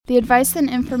The advice and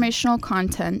informational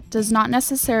content does not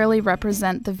necessarily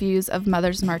represent the views of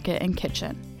Mother's Market and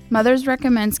Kitchen. Mother's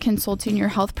recommends consulting your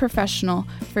health professional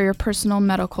for your personal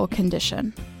medical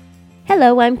condition.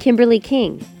 Hello, I'm Kimberly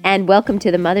King, and welcome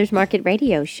to the Mother's Market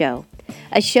Radio Show,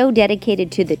 a show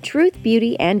dedicated to the truth,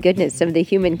 beauty, and goodness of the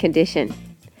human condition.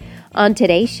 On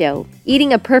today's show,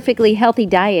 eating a perfectly healthy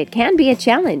diet can be a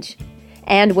challenge.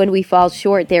 And when we fall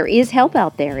short, there is help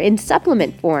out there in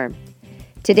supplement form.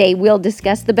 Today, we'll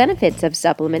discuss the benefits of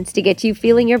supplements to get you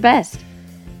feeling your best.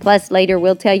 Plus, later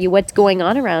we'll tell you what's going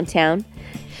on around town.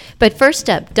 But first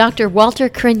up, Dr. Walter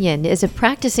Crinnion is a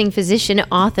practicing physician,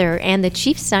 author, and the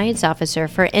Chief Science Officer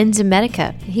for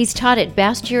Enzymedica. He's taught at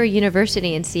Bastyr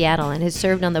University in Seattle and has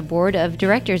served on the board of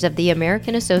directors of the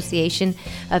American Association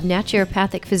of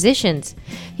Naturopathic Physicians.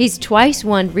 He's twice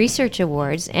won research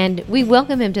awards, and we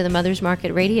welcome him to the Mother's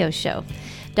Market Radio Show.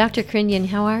 Dr. Crinnion,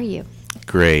 how are you?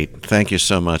 Great. Thank you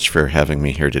so much for having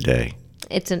me here today.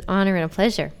 It's an honor and a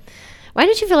pleasure. Why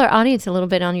don't you fill our audience a little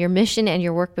bit on your mission and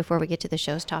your work before we get to the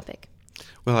show's topic?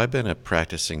 Well, I've been a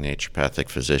practicing naturopathic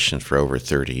physician for over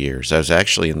 30 years. I was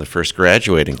actually in the first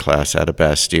graduating class out of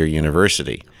Bastyr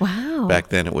University. Wow. Back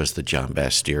then it was the John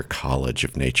Bastyr College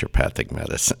of Naturopathic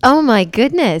Medicine. Oh my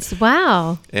goodness.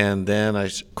 Wow. And then I,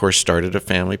 of course, started a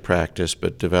family practice,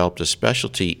 but developed a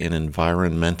specialty in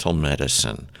environmental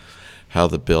medicine, how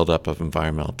the buildup of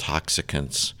environmental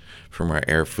toxicants from our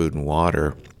air, food, and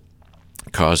water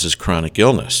causes chronic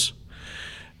illness.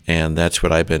 And that's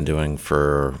what I've been doing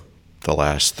for the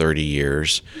last 30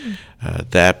 years.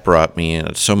 That brought me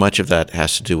in. So much of that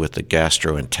has to do with the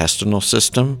gastrointestinal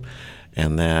system,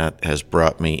 and that has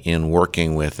brought me in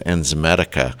working with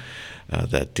Enzymedica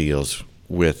that deals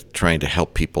with trying to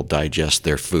help people digest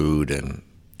their food and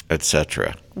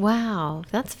etc. Wow,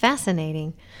 that's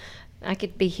fascinating. I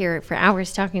could be here for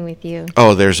hours talking with you.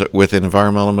 Oh, with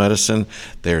environmental medicine,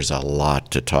 there's a lot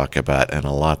to talk about and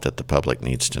a lot that the public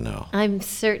needs to know. I'm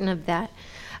certain of that.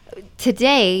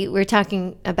 Today, we're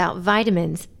talking about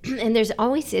vitamins, and there's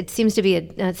always, it seems to be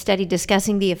a study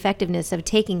discussing the effectiveness of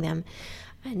taking them.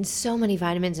 And so many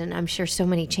vitamins, and I'm sure so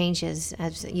many changes,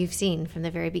 as you've seen from the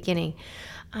very beginning.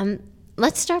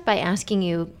 Let's start by asking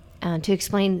you to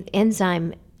explain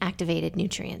enzyme-activated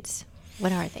nutrients.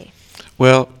 What are they?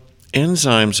 Well,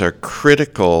 enzymes are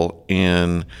critical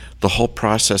in the whole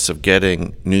process of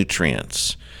getting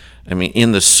nutrients. I mean,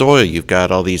 in the soil, you've got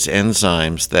all these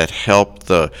enzymes that help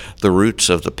the roots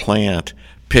of the plant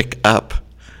pick up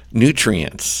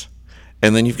nutrients.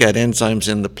 And then you've got enzymes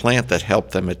in the plant that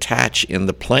help them attach in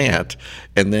the plant.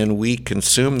 And then we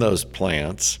consume those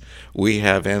plants. We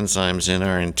have enzymes in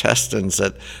our intestines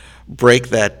that break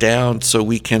that down so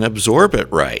we can absorb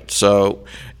it right. So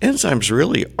enzymes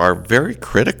really are very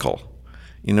critical,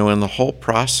 in the whole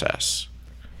process.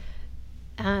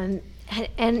 And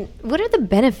what are the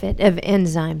benefit of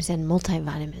enzymes and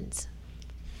multivitamins?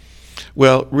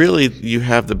 Well, really, you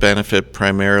have the benefit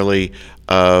primarily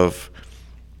of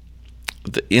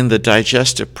in the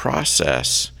digestive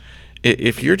process.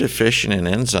 If you're deficient in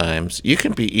enzymes, you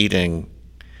can be eating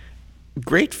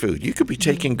great food. You could be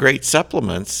taking great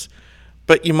supplements,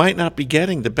 but you might not be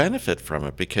getting the benefit from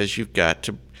it because you've got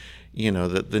to,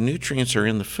 the nutrients are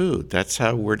in the food. That's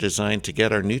how we're designed to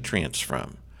get our nutrients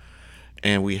from.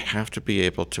 And we have to be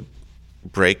able to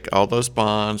break all those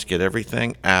bonds, get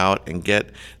everything out, and get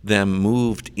them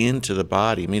moved into the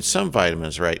body. I mean, some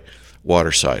vitamins, right?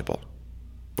 Water soluble,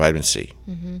 vitamin C,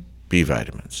 B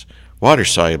vitamins. Water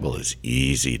soluble is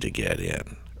easy to get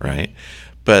in, right?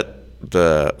 But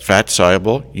the fat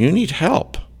soluble, you need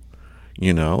help.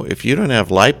 If you don't have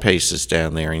lipases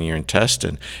down there in your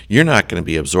intestine, you're not going to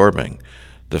be absorbing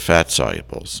the fat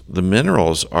solubles. The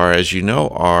minerals are, as you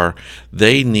know,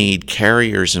 they need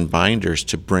carriers and binders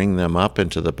to bring them up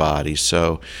into the body.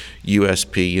 So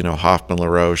USP, Hoffman-La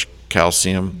Roche,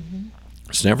 calcium,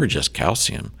 it's never just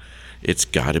calcium. It's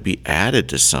got to be added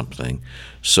to something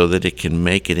so that it can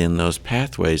make it in those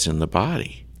pathways in the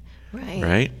body.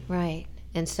 Right? Right.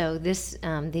 And so these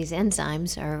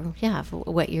enzymes are,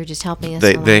 what you're just helping us.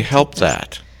 They help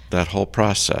that whole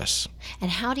process. And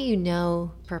how do you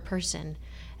know per person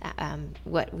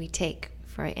what we take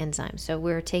for enzymes? So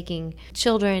we're taking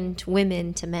children to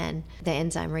women to men, the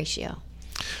enzyme ratio.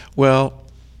 Well,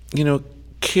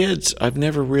 kids, I've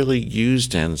never really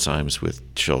used enzymes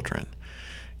with children.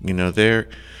 They're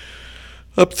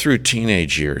up through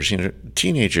teenage years.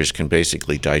 Teenagers can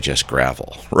basically digest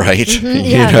gravel, right?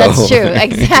 Yeah, that's true.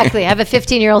 Exactly. I have a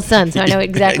 15-year-old son, so I know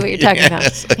exactly what you're talking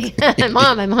about.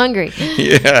 Mom, I'm hungry.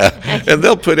 Yeah, and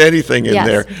they'll put anything in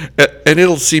there, and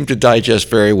it'll seem to digest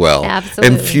very well.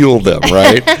 Absolutely. And fuel them,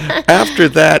 right? After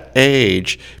that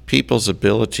age, people's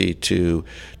ability to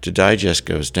to digest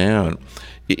goes down.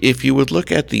 If you would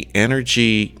look at the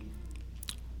energy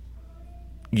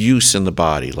use in the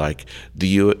body, like the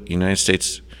United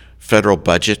States federal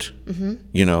budget,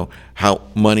 how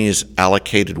money is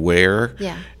allocated where,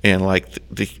 and like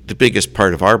the biggest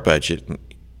part of our budget,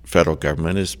 federal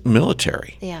government, is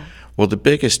military. Yeah. Well, the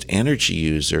biggest energy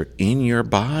user in your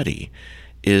body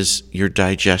is your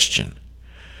digestion.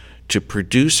 To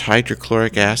produce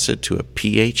hydrochloric acid to a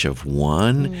pH of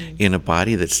 1 in a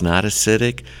body that's not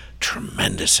acidic,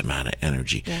 tremendous amount of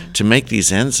energy. Yeah. To make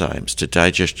these enzymes to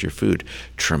digest your food,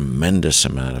 tremendous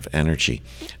amount of energy.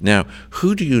 Now,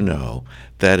 who do you know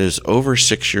that is over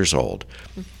 6 years old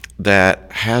that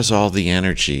has all the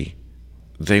energy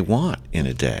they want in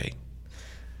a day?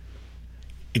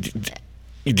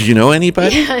 Do you know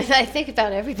anybody? Yeah, I think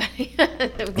about everybody.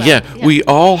 Well, we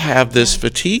all have this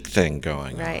fatigue thing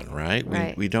going Right. on, right?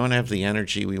 Right. We don't have the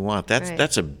energy we want. Right.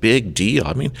 That's a big deal.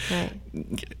 I mean, Right.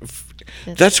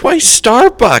 that's why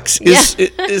Starbucks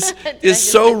is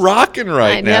so rocking I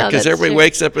right now, know, because that's everybody true.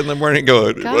 wakes up in the morning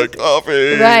going, like,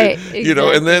 coffee, Right,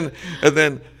 and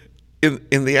then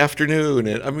in the afternoon,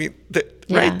 and I mean,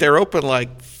 right, they're open like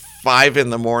 5 in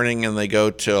the morning and they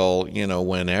go till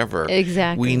whenever.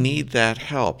 Exactly. We need that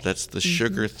help. That's the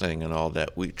sugar thing and all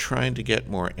that. We're trying to get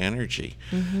more energy.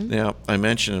 Now, I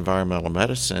mentioned environmental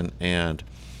medicine, and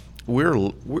we're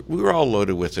all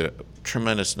loaded with a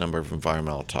tremendous number of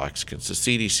environmental toxins. The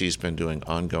CDC's been doing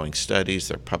ongoing studies.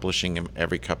 They're publishing them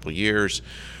every couple of years.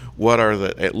 What are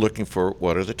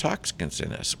the toxins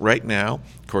in us? Right now,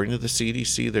 according to the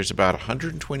CDC, there's about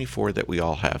 124 that we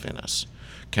all have in us.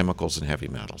 Chemicals and heavy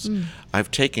metals. I've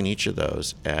taken each of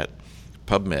those at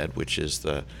PubMed, which is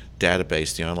the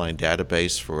database, the online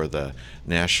database for the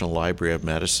National Library of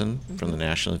Medicine from the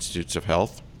National Institutes of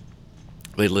Health.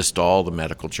 They list all the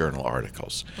medical journal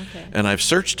articles. Okay. And I've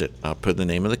searched it. I'll put the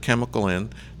name of the chemical in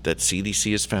that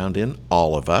CDC has found in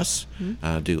all of us.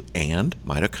 And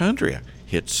mitochondria.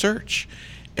 Hit search.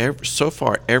 So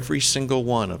far, every single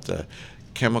one of the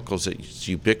chemicals that's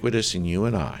ubiquitous in you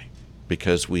and I,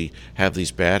 because we have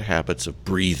these bad habits of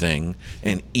breathing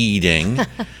and eating,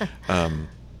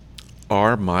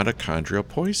 are mitochondrial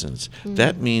poisons.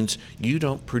 That means you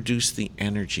don't produce the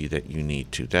energy that you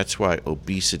need to. That's why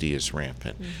obesity is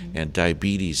rampant, and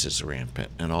diabetes is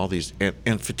rampant, and all these,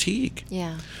 and fatigue.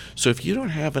 Yeah. So if you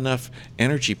don't have enough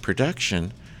energy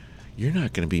production, you're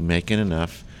not going to be making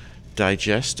enough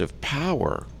digestive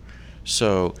power.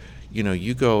 So,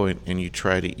 you go and you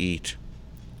try to eat.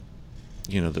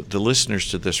 The listeners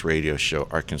to this radio show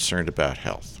are concerned about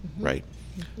health, right?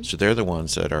 So they're the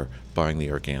ones that are buying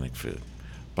the organic food,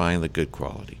 buying the good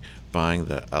quality, buying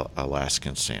the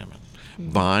Alaskan salmon,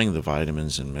 buying the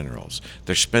vitamins and minerals.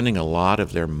 They're spending a lot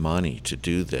of their money to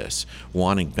do this,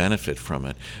 wanting benefit from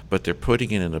it, but they're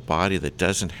putting it in a body that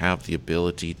doesn't have the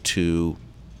ability to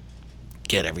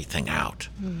get everything out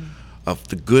of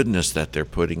the goodness that they're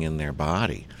putting in their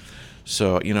body.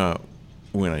 So,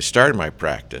 when I started my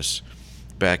practice,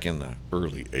 back in the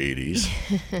early 80s,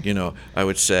 I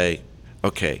would say,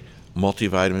 okay,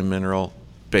 multivitamin, mineral,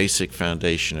 basic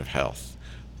foundation of health.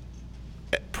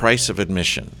 Price of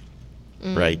admission,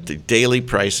 right? The daily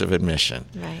price of admission.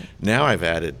 Right. Now I've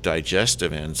added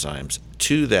digestive enzymes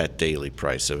to that daily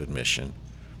price of admission.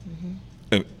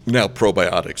 And now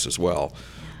probiotics as well,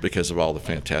 because of all the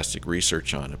fantastic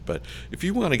research on it. But if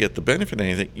you want to get the benefit of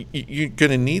anything, you're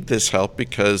going to need this help,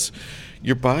 because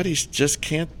your bodies just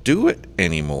can't do it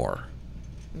anymore.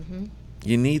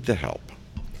 You need the help.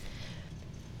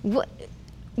 What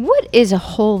is a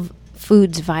whole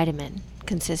foods vitamin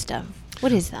consist of?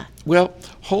 What is that? Well,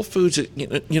 Whole Foods,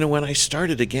 when I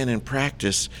started again in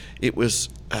practice, it was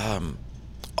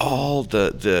all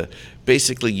the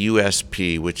basically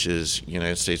USP, which is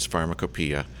United States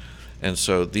Pharmacopoeia. And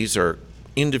so these are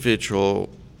individual,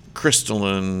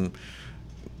 crystalline,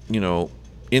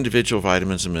 individual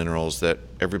vitamins and minerals that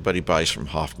everybody buys from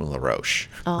Hoffman LaRoche,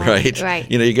 right?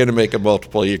 Right. You're going to make a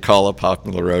multiple. You call up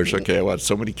Hoffman LaRoche. Okay, I want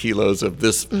so many kilos of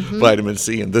this vitamin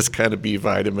C and this kind of B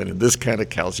vitamin and this kind of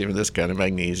calcium and this kind of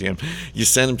magnesium. You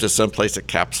send them to some place that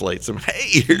encapsulates them.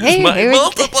 Hey, here's my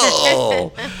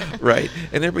multiple, right?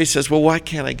 And everybody says, well, why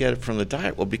can't I get it from the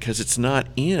diet? Well, because it's not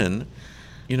in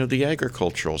the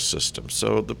agricultural system.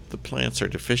 So the plants are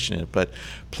deficient in it. But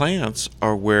plants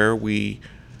are where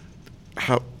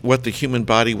where the human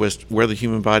body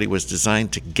was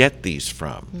designed to get these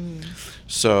from.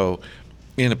 So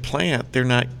in a plant, they're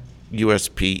not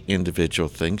USP individual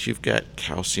things. You've got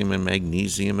calcium and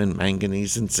magnesium and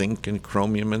manganese and zinc and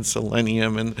chromium and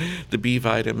selenium and the B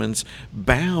vitamins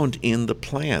bound in the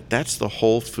plant. That's the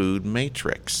whole food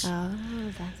matrix.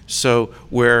 So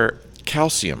where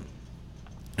calcium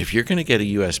if you're going to get a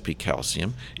USP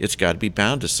calcium, it's got to be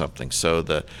bound to something. So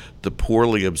the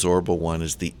poorly absorbable one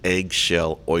is the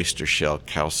eggshell oyster shell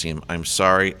calcium. I'm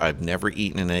sorry, I've never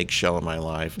eaten an eggshell in my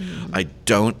life. I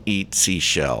don't eat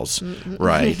seashells,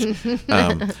 right?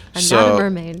 I'm not a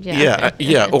mermaid.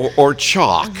 Yeah, or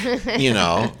chalk.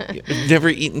 Never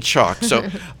eaten chalk. So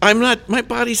my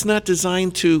body's not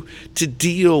designed to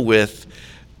deal with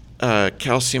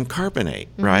calcium carbonate,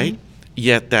 right?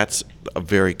 Yet that's a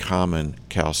very common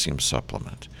calcium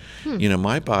supplement.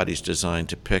 My body's designed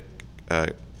to pick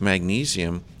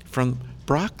magnesium from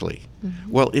broccoli.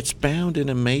 Well, it's bound in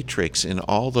a matrix in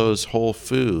all those whole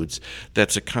foods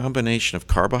that's a combination of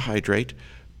carbohydrate,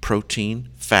 protein,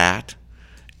 fat,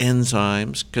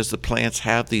 enzymes, because the plants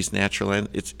have these natural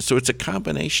so it's a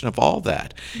combination of all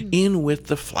that in with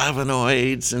the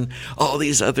flavonoids and all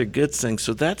these other good things.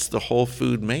 So that's the whole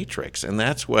food matrix, and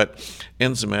that's what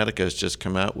Enzymedica has just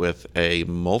come out with, a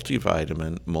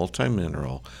multivitamin,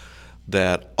 multimineral,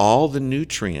 that all the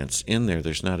nutrients in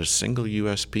there's not a single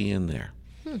USP in there.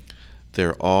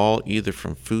 They're all either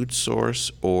from food source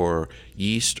or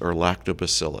yeast or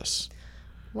lactobacillus.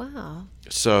 Wow.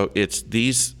 So it's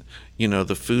these,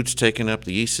 the food's taken up,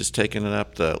 the yeast is taking it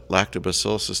up, the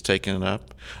lactobacillus is taking it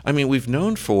up. I mean, we've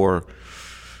known for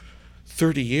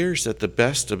 30 years that the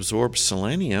best absorbed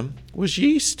selenium was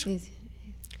yeast,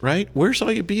 right? Where's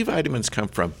all your B vitamins come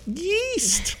from?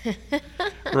 Yeast,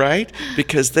 right?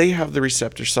 Because they have the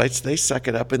receptor sites, they suck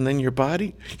it up, and then your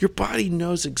body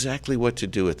knows exactly what to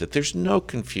do with it. There's no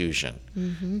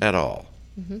confusion at all.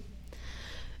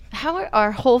 How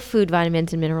are whole food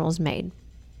vitamins and minerals made?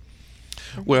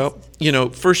 Well,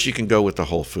 first you can go with the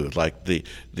whole food, like the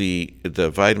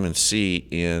vitamin C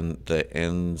in the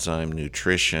enzyme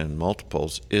nutrition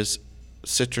multiples is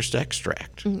citrus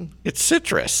extract. It's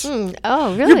citrus.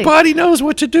 Oh, really? Your body knows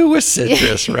what to do with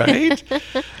citrus, right?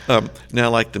 Now,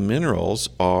 like the minerals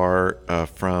are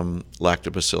from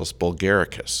Lactobacillus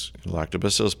bulgaricus.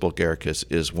 Lactobacillus bulgaricus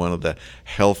is one of the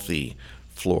healthy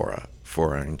flora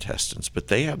for our intestines, but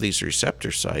they have these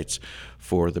receptor sites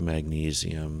for the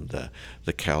magnesium,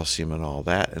 the calcium, and all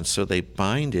that, and so they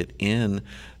bind it in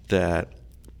that,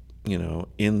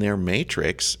 in their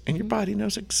matrix, and your body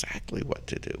knows exactly what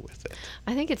to do with it.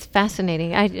 I think it's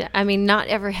fascinating. I mean, not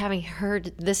ever having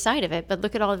heard this side of it, but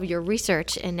look at all of your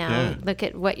research, and now look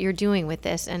at what you're doing with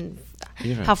this, and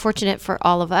how fortunate for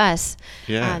all of us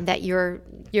that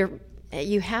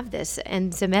you have this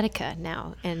Enzymedica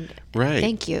now, and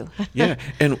thank you.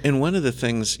 And one of the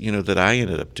things that I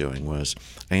ended up doing was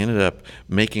I ended up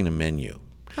making a menu.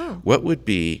 What would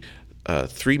be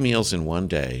 3 meals in one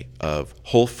day of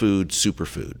whole food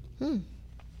superfood? And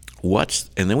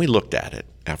then we looked at it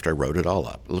after I wrote it all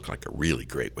up. It looked like a really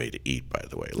great way to eat, by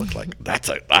the way. It looked like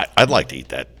I'd like to eat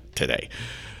that today.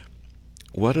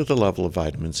 What are the level of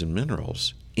vitamins and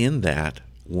minerals in that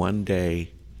one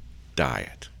day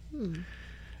diet?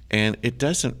 And it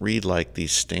doesn't read like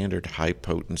these standard high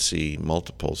potency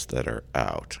multiples that are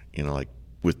out, like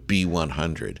with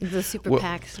B100. The super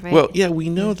packs, right? Well, yeah, we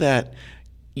know that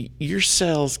your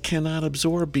cells cannot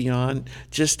absorb beyond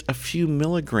just a few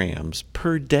milligrams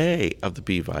per day of the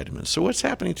B vitamins. So what's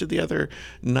happening to the other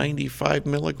 95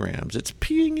 milligrams? It's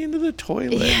peeing into the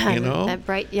toilet, that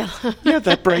bright yellow. Yeah,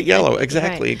 that bright yellow.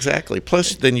 Exactly.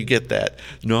 Plus, then you get that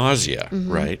nausea,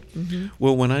 right?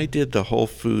 Well, when I did the Whole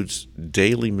Foods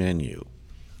daily menu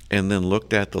and then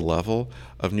looked at the level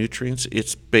of nutrients,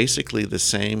 it's basically the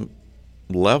same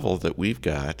level that we've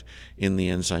got in the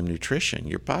enzyme nutrition.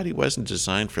 Your body wasn't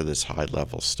designed for this high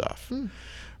level stuff,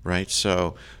 right?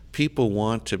 So people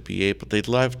want to be able, they'd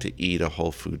love to eat a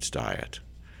whole foods diet,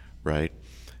 right?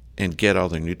 And get all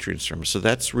their nutrients from it. So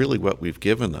that's really what we've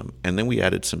given them. And then we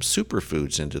added some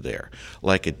superfoods into there,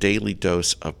 like a daily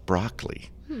dose of broccoli.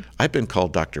 I've been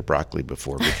called Dr. Broccoli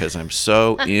before because I'm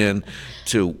so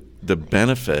into the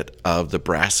benefit of the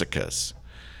brassicas.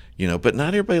 But not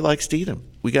everybody likes to eat them.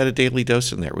 We got a daily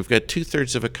dose in there. We've got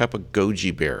 2/3 of a cup of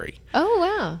goji berry. Oh,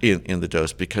 wow. In the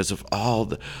dose because of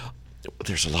all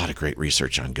there's a lot of great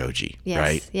research on goji,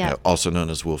 right? Yeah. Also known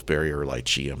as wolfberry or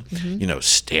lycheum.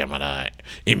 Stamina,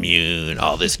 immune,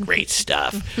 all this great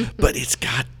stuff. But it's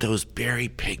got those berry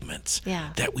pigments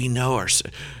that we know are,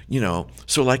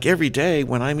 so like every day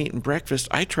when I'm eating breakfast,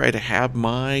 I try to have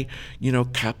my,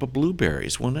 cup of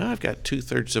blueberries. Well, now I've got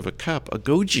 2/3 of a cup of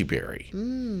goji berry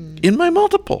in my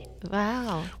multiple.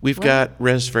 Wow. We've got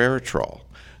resveratrol,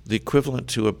 the equivalent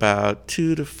to about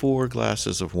 2 to 4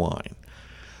 glasses of wine.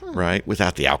 Right,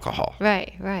 without the alcohol.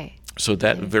 Right. So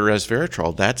that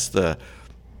resveratrol, that's the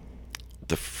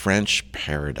French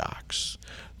paradox.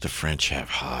 the French have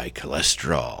high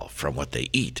cholesterol from what they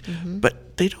eat,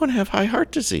 but they don't have high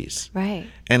heart disease. Right.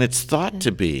 And it's thought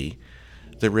to be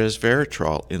the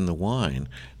resveratrol in the wine.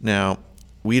 Now,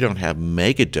 we don't have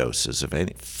mega doses of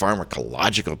any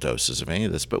pharmacological doses of any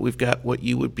of this, but we've got what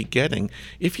you would be getting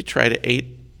if you try to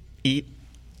eat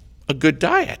a good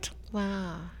diet.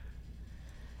 Wow.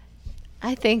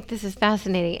 I think this is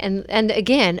fascinating. And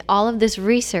again, all of this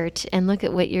research, and look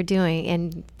at what you're doing.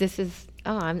 And this is,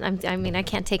 I mean, I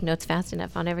can't take notes fast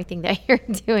enough on everything that you're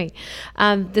doing.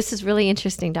 This is really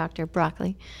interesting, Dr.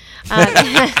 Broccoli.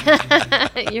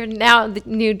 You're now the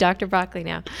new Dr. Broccoli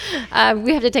now.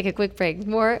 We have to take a quick break.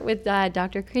 More with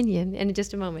Dr. Crinnion in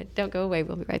just a moment. Don't go away.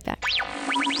 We'll be right back.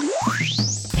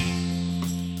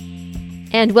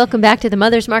 And welcome back to the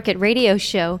Mother's Market Radio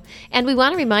Show. And we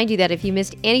want to remind you that if you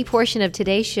missed any portion of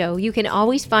today's show, you can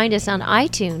always find us on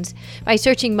iTunes by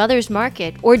searching Mother's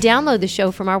Market, or download the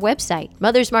show from our website,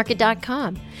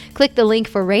 mothersmarket.com. Click the link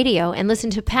for radio and listen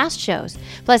to past shows,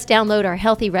 plus download our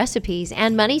healthy recipes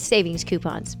and money savings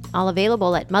coupons, all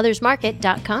available at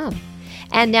mothersmarket.com.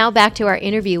 And now back to our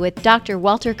interview with Dr.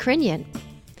 Walter Crinnion.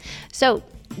 So,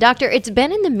 Doctor, it's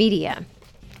been in the media,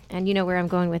 and you know where I'm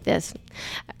going with this.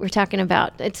 We're talking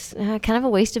about it's kind of a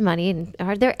waste of money, and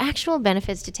are there actual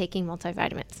benefits to taking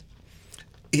multivitamins?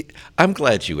 I'm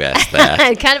glad you asked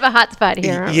that. Kind of a hot spot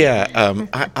here. Yeah,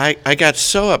 I got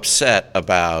so upset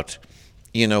about,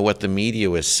 what the media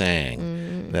was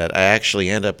saying that I actually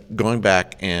end up going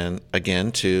back and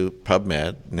again to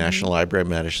PubMed, National Library of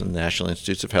Medicine, National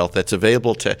Institutes of Health. That's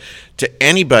available to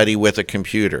anybody with a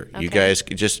computer. Okay. You guys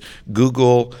could just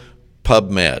Google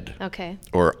PubMed,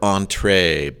 or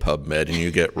Entree PubMed, and you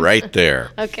get right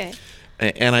there. Okay.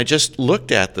 And I just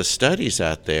looked at the studies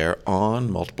out there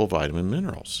on multiple vitamin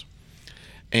minerals.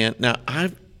 And now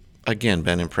I've, again,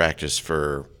 been in practice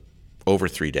for over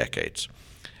 3 decades.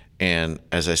 And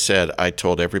as I said, I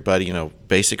told everybody,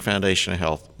 basic foundation of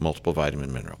health, multiple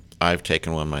vitamin mineral. I've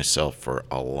taken one myself for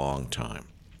a long time.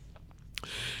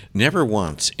 Never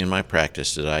once in my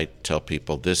practice did I tell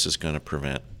people this is going to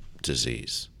prevent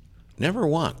disease. Never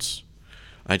once.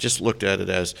 I just looked at it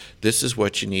as this is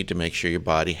what you need to make sure your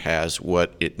body has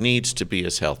what it needs to be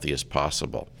as healthy as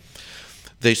possible.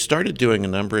 They started doing a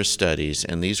number of studies,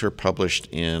 and these were published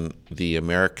in the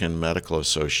American Medical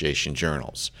Association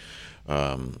journals,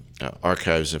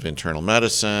 Archives of Internal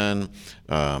Medicine,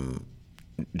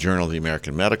 Journal of the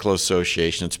American Medical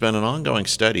Association. It's been an ongoing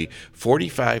study,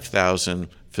 45,000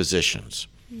 physicians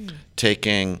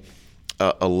taking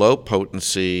a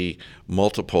low-potency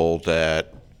multiple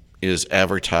that is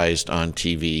advertised on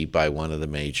TV by one of the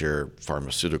major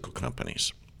pharmaceutical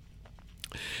companies.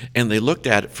 And they looked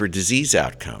at it for disease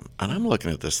outcome. And I'm looking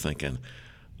at this thinking,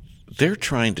 they're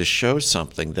trying to show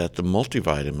something that the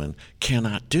multivitamin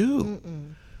cannot do.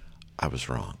 I was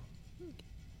wrong.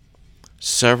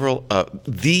 Several of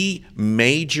the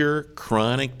major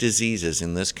chronic diseases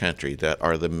in this country that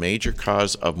are the major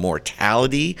cause of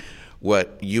mortality,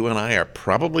 what you and I are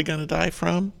probably going to die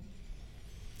from,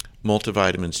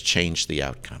 multivitamins changed the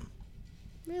outcome.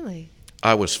 Really?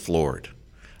 I was floored.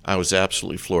 I was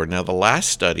absolutely floored. Now, the last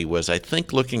study was, I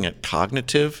think, looking at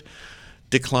cognitive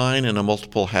decline, and a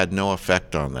multiple had no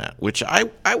effect on that, which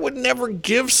I would never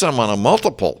give someone a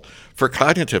multiple for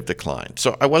cognitive decline.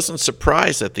 So I wasn't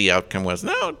surprised that the outcome was,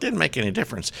 no, it didn't make any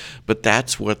difference. But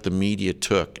that's what the media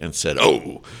took and said,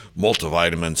 oh,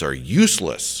 multivitamins are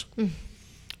useless.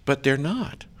 But they're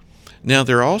not. Now,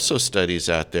 there are also studies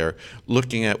out there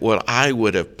looking at what I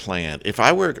would have planned. If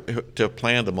I were to have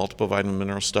planned a multiple vitamin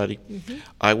mineral study,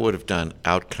 I would have done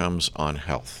outcomes on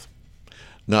health,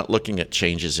 not looking at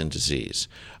changes in disease.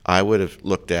 I would have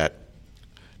looked at,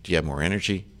 do you have more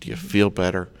energy? Do you feel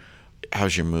better?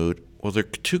 How's your mood? Well, there are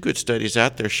 2 good studies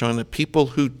out there showing that people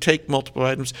who take multiple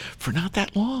vitamins for not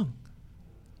that long,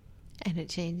 and it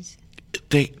changed.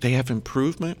 They have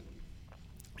improvement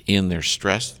in their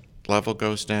stress level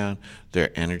goes down,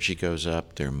 their energy goes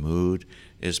up, their mood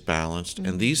is balanced.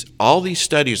 And all these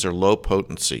studies are low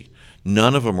potency.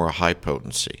 None of them are high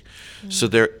potency. So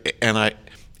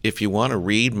if you want to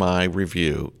read my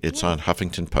review, it's on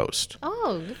Huffington Post.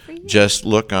 Oh, good for you. Just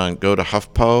go to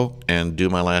HuffPo and do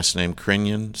my last name,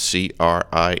 Crinnion,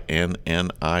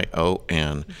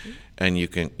 Crinnion, and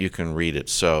you can read it.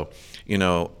 So,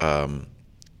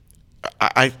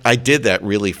 I did that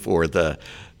really for the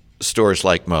stores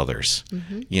like Mother's,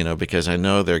 because I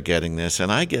know they're getting this.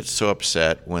 And I get so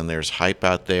upset when there's hype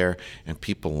out there and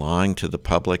people lying to the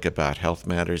public about health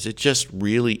matters. It just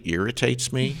really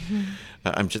irritates me.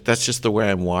 That's just the way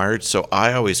I'm wired. So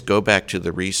I always go back to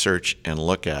the research and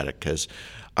look at it, because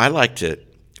I like to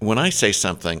when I say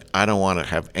something, I don't want to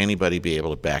have anybody be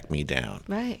able to back me down.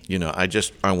 Right.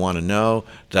 I want to know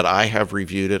that I have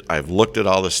reviewed it. I've looked at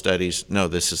all the studies. No,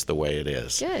 this is the way it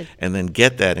is. Good. And then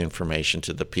get that information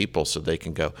to the people so they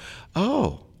can go,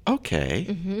 oh, okay.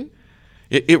 Mm-hmm.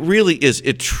 It really is.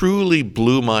 It truly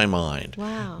blew my mind.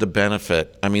 Wow. The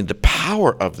benefit, the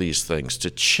power of these things to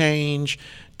change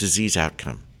disease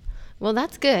outcome. Well,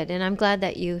 that's good, and I'm glad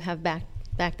that you have backed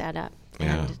that up.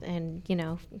 Yeah. And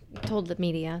told the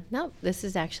media, no, this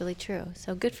is actually true.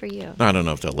 So good for you. I don't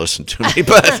know if they'll listen to me,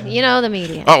 but the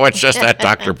media. Oh, it's just that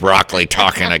Dr. Broccoli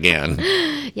talking again.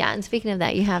 Yeah, and speaking of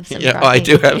that, you have some. Yeah, broccoli. I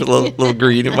do have a little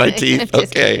green in my teeth.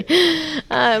 Okay.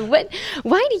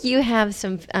 Why do you have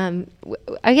some?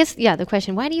 I guess the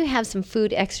question: why do you have some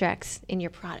food extracts in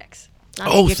your products?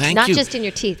 Thank not you. just in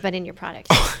your teeth, but in your products.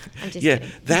 I'm just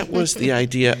kidding. That was the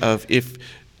idea of if.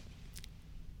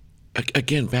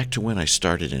 Again, back to when I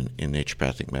started in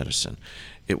naturopathic medicine,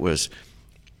 it was,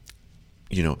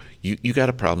 you got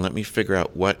a problem. Let me figure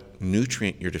out what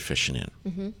nutrient you're deficient in.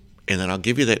 Mm-hmm. And then I'll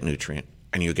give you that nutrient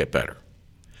and you'll get better.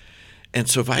 And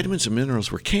so vitamins and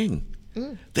minerals were king.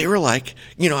 Mm. They were like,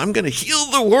 I'm going to heal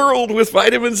the world with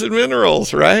vitamins and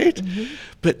minerals, right? Mm-hmm.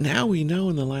 But now we know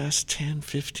in the last 10,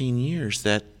 15 years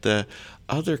that the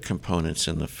other components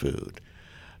in the food,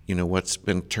 what's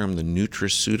been termed the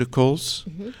nutraceuticals,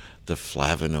 mm-hmm. the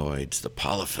flavonoids, the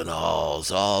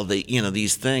polyphenols, all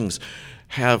these things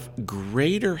have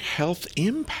greater health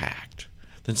impact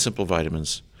than simple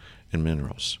vitamins and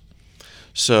minerals.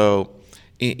 So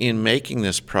in making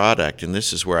this product, and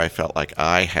this is where I felt like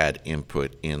I had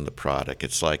input in the product,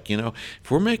 it's like, if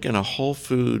we're making a whole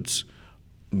foods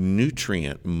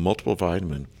nutrient, multiple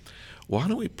vitamin, why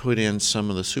don't we put in some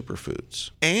of the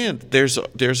superfoods? And there's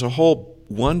a whole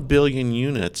 1 billion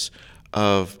units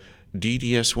of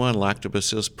DDS1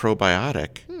 lactobacillus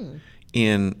probiotic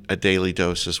in a daily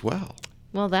dose as well.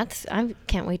 Well, I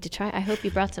can't wait to try. I hope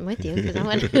you brought some with you because I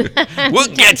want.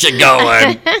 We'll get you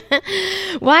going.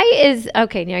 Why is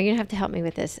okay? Now you're gonna have to help me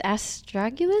with this.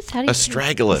 Astragalus? How do you?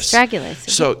 Astragalus. Astragalus.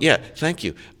 So thank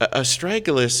you.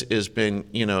 Astragalus has been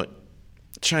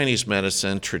Chinese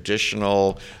medicine,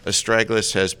 traditional.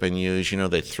 Astragalus has been used.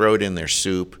 They throw it in their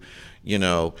soup.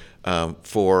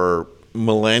 For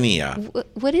millennia.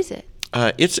 What is it?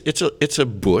 It's a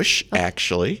bush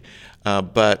actually,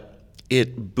 but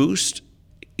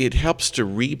it helps to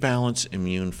rebalance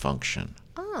immune function.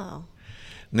 Oh.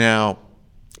 Now,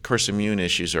 of course, immune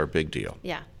issues are a big deal.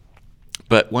 Yeah.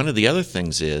 But one of the other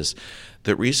things is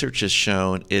that research has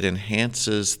shown it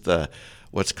enhances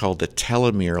what's called the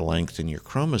telomere length in your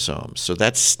chromosomes. So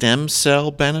that's stem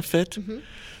cell benefit. Mm-hmm.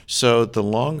 So the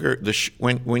longer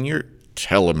when your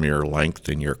telomere length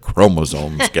in your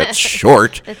chromosomes gets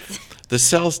short, the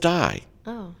cells die.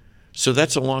 Oh. So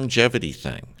that's a longevity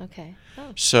thing. Okay.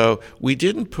 Oh. So we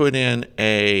didn't put in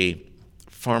a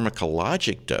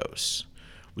pharmacologic dose.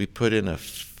 We put in a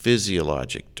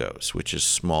physiologic dose, which is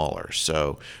smaller.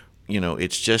 So,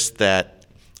 it's just that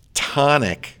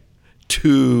tonic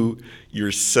to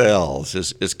your cells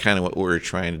is kind of what we're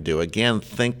trying to do. Again,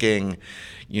 thinking,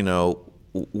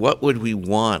 what would we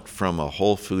want from a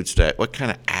whole foods diet? What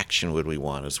kind of action would we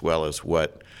want, as well as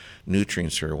what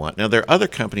nutrients we want? Now, there are other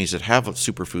companies that have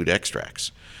superfood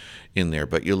extracts in there,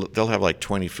 but they'll have like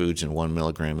 20 foods in 1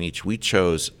 milligram each. We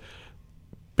chose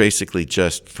basically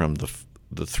just from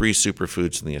the 3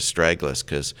 superfoods and the astragalus,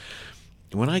 because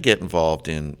when I get involved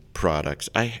in products,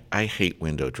 I hate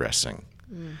window dressing.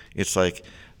 Mm. It's like,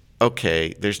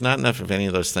 okay, there's not enough of any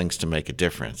of those things to make a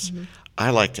difference. Mm-hmm. I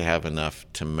like to have enough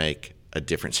to make a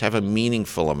difference, have a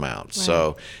meaningful amount. Right.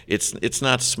 So it's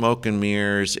not smoke and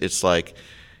mirrors. It's like,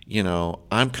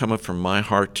 I'm coming from my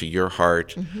heart to your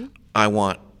heart. Mm-hmm. I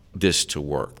want this to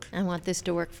work. I want this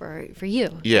to work for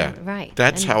you. Yeah. Right.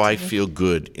 That's how I feel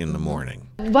good in the morning.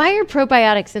 Why are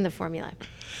probiotics in the formula?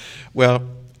 Well,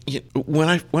 when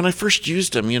I first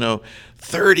used them,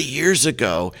 30 years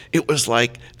ago, it was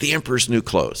like the emperor's new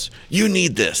clothes. You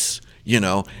need this,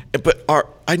 but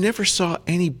I never saw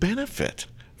any benefit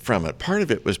from it. Part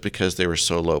of it was because they were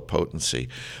so low potency,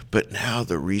 but now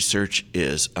the research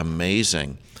is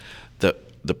amazing.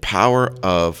 The power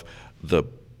of the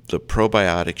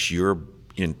probiotics, your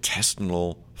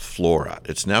intestinal flora.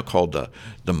 It's now called the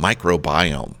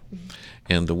microbiome. Mm-hmm.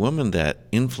 And the woman that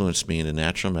influenced me into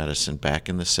natural medicine back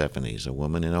in the 70s, a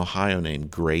woman in Ohio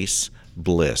named Grace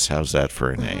Bliss. How's that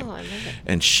for a name? Oh, I love it.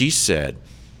 And she said,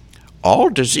 all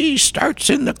disease starts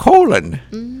in the colon.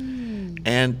 Mm.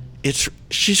 And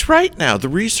she's right now. The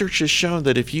research has shown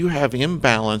that if you have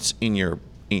imbalance in your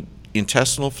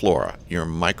intestinal flora, your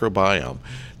microbiome,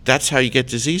 that's how you get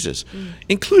diseases,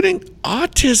 including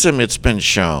autism, it's been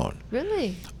shown.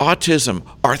 Really? Autism,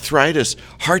 arthritis,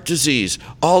 heart disease,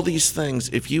 all these things.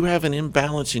 If you have an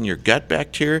imbalance in your gut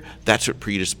bacteria, that's what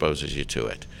predisposes you to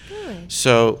it. Really?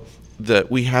 So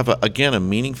we have, a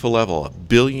meaningful level, 1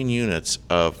 billion units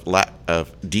of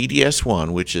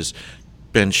DDS1, which has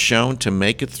been shown to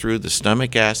make it through the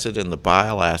stomach acid and the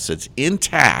bile acids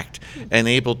intact and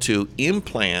able to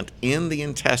implant in the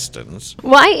intestines.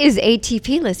 Why is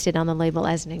ATP listed on the label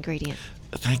as an ingredient?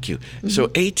 Thank you. So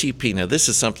ATP, now this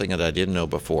is something that I didn't know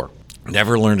before.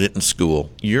 Never learned it in school.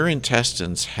 Your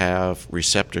intestines have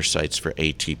receptor sites for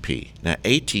ATP. Now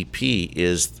ATP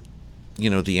is,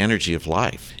 the energy of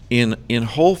life. In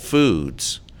whole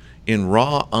foods, in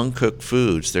raw, uncooked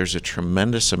foods, there's a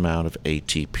tremendous amount of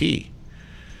ATP.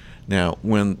 Now,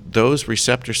 when those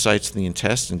receptor sites in the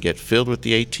intestine get filled with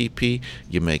the ATP,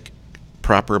 you make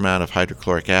proper amount of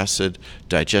hydrochloric acid,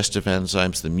 digestive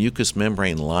enzymes, the mucous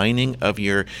membrane lining of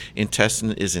your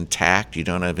intestine is intact, you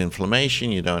don't have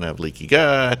inflammation, you don't have leaky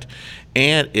gut,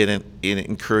 and it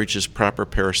encourages proper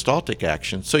peristaltic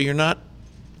action, so you're not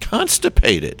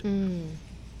constipated.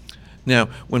 Now,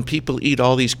 when people eat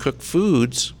all these cooked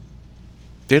foods,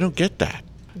 they don't get that.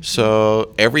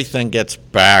 So everything gets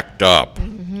backed up,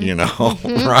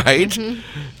 right?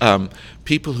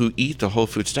 People who eat the whole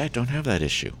foods diet don't have that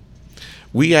issue.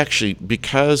 We actually,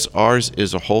 because ours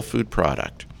is a whole food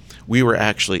product, we were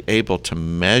actually able to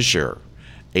measure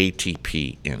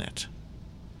ATP in it.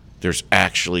 There's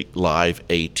actually live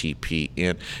ATP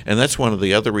in, and that's one of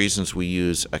the other reasons we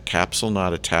use a capsule,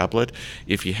 not a tablet.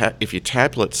 If you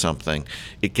tablet something,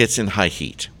 it gets in high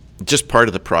heat. Just part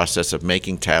of the process of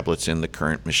making tablets in the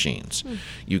current machines.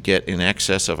 You get in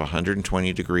excess of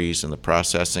 120 degrees in the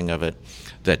processing of it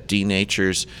that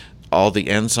denatures all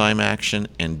the enzyme action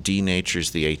and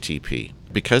denatures the ATP.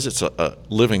 Because it's a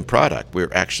living product,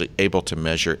 we're actually able to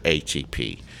measure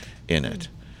ATP in it.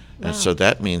 Wow. And so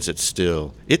that means it's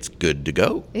good to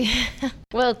go.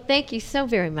 Well, thank you so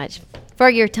very much for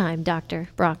your time, Dr.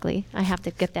 Broccoli. I have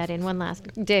to get that in one last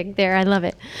dig there. I love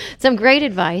it. Some great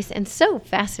advice and so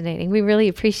fascinating. We really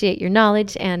appreciate your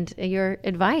knowledge and your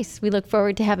advice. We look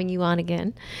forward to having you on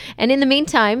again. And in the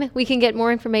meantime, we can get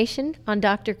more information on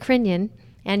Dr. Crinnion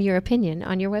and your opinion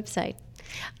on your website.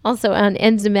 Also on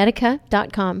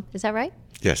enzymedica.com. Is that right?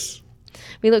 Yes.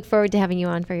 We look forward to having you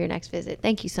on for your next visit.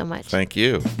 Thank you so much. Thank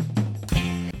you.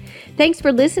 Thanks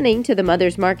for listening to the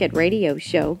Mother's Market radio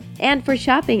show and for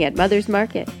shopping at Mother's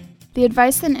Market. The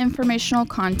advice and informational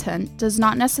content does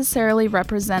not necessarily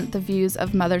represent the views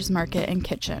of Mother's Market and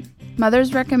Kitchen.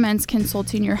 Mothers recommends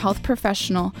consulting your health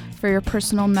professional for your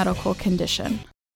personal medical condition.